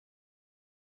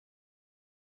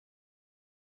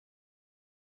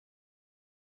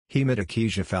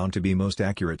Haematochezia found to be most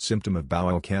accurate symptom of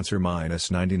bowel cancer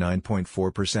 -99.4%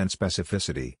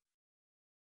 specificity.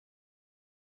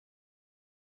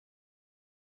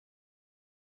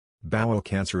 Bowel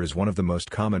cancer is one of the most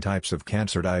common types of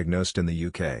cancer diagnosed in the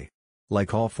UK.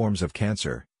 Like all forms of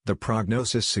cancer, the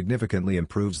prognosis significantly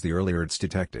improves the earlier it's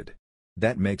detected.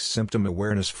 That makes symptom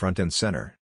awareness front and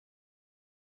center.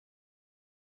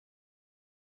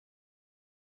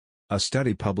 A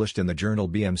study published in the journal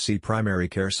BMC Primary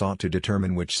Care sought to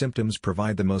determine which symptoms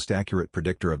provide the most accurate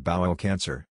predictor of bowel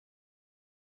cancer.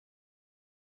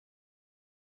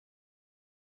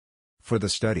 For the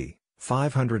study,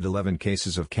 511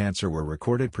 cases of cancer were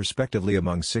recorded prospectively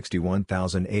among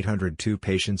 61,802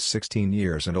 patients 16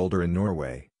 years and older in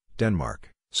Norway,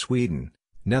 Denmark, Sweden,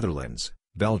 Netherlands,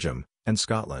 Belgium, and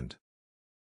Scotland.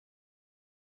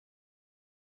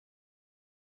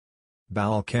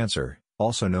 Bowel cancer,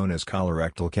 also known as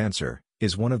colorectal cancer,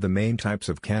 is one of the main types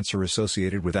of cancer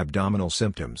associated with abdominal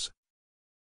symptoms.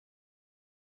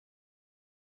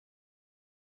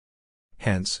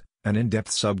 Hence, an in-depth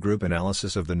subgroup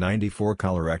analysis of the 94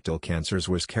 colorectal cancers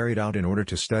was carried out in order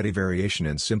to study variation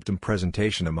in symptom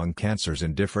presentation among cancers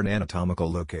in different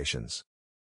anatomical locations.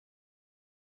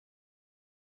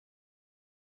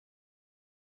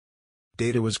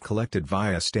 Data was collected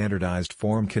via a standardized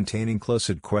form containing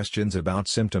closed questions about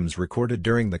symptoms recorded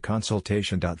during the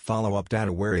consultation. Follow-up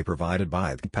data were provided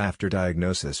by the PA after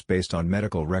diagnosis based on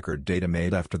medical record data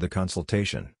made after the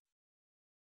consultation.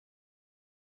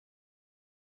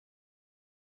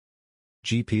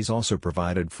 GPs also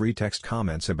provided free text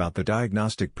comments about the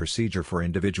diagnostic procedure for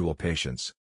individual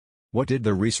patients. What did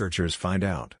the researchers find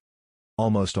out?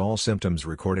 Almost all symptoms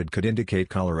recorded could indicate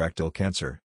colorectal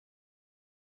cancer.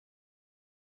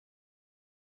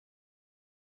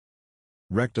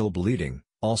 Rectal bleeding,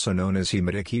 also known as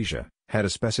haematochezia, had a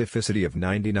specificity of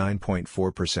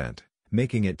 99.4%,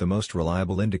 making it the most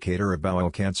reliable indicator of bowel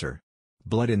cancer.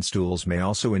 Blood in stools may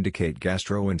also indicate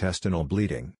gastrointestinal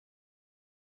bleeding.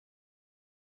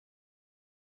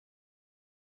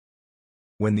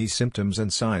 When these symptoms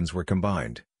and signs were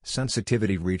combined,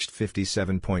 sensitivity reached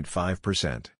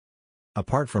 57.5%.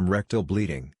 Apart from rectal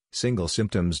bleeding, single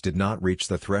symptoms did not reach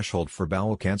the threshold for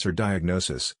bowel cancer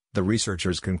diagnosis, the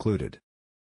researchers concluded.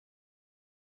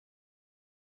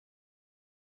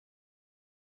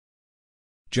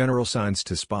 General signs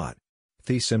to spot.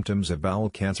 These symptoms of bowel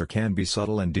cancer can be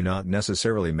subtle and do not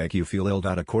necessarily make you feel ill.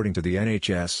 According to the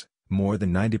NHS, more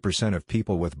than 90% of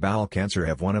people with bowel cancer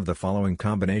have one of the following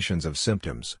combinations of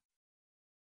symptoms.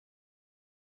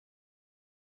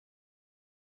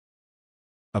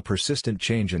 A persistent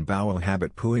change in bowel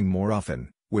habit, pooing more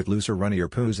often, with looser runnier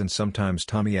poos and sometimes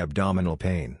tummy abdominal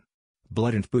pain.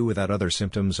 Blood and poo without other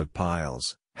symptoms of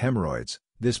piles, hemorrhoids,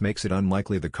 this makes it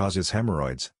unlikely the cause is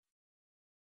hemorrhoids.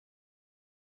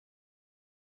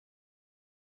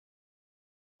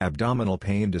 Abdominal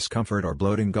pain, discomfort or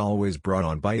bloating always brought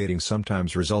on by eating,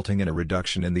 sometimes resulting in a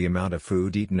reduction in the amount of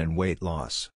food eaten and weight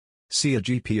loss. See a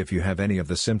GP if you have any of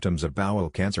the symptoms of bowel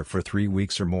cancer for 3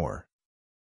 weeks or more.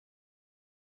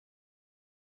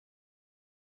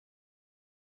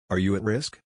 Are you at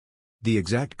risk? The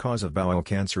exact cause of bowel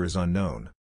cancer is unknown.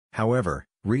 However,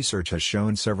 research has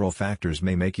shown several factors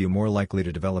may make you more likely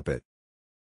to develop it.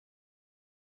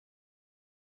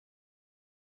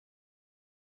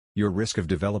 Your risk of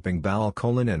developing bowel,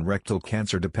 colon and rectal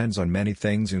cancer depends on many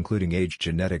things including age,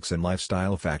 genetics and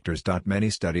lifestyle factors. Many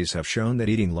studies have shown that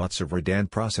eating lots of red and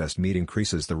processed meat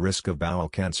increases the risk of bowel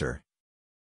cancer.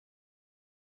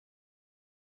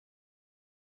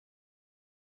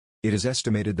 It is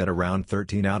estimated that around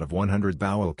 13 out of 100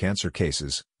 bowel cancer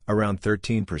cases, around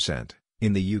 13%,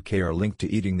 in the UK are linked to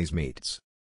eating these meats.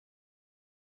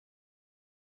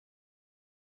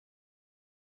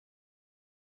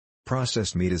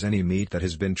 Processed meat is any meat that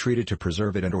has been treated to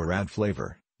preserve it and/or add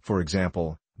flavor, for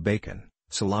example, bacon,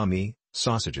 salami,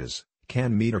 sausages,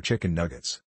 canned meat or chicken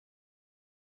nuggets.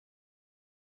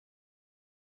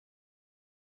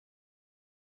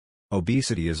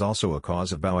 Obesity is also a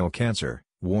cause of bowel cancer,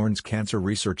 warns Cancer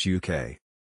Research UK.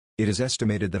 It is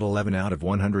estimated that 11 out of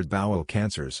 100 bowel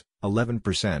cancers,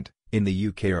 11%, in the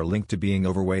UK are linked to being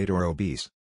overweight or obese.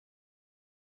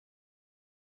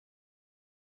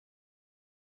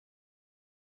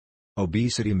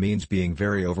 Obesity means being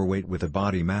very overweight with a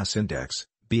body mass index,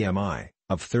 BMI,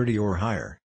 of 30 or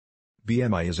higher.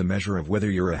 BMI is a measure of whether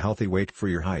you're a healthy weight for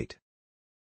your height.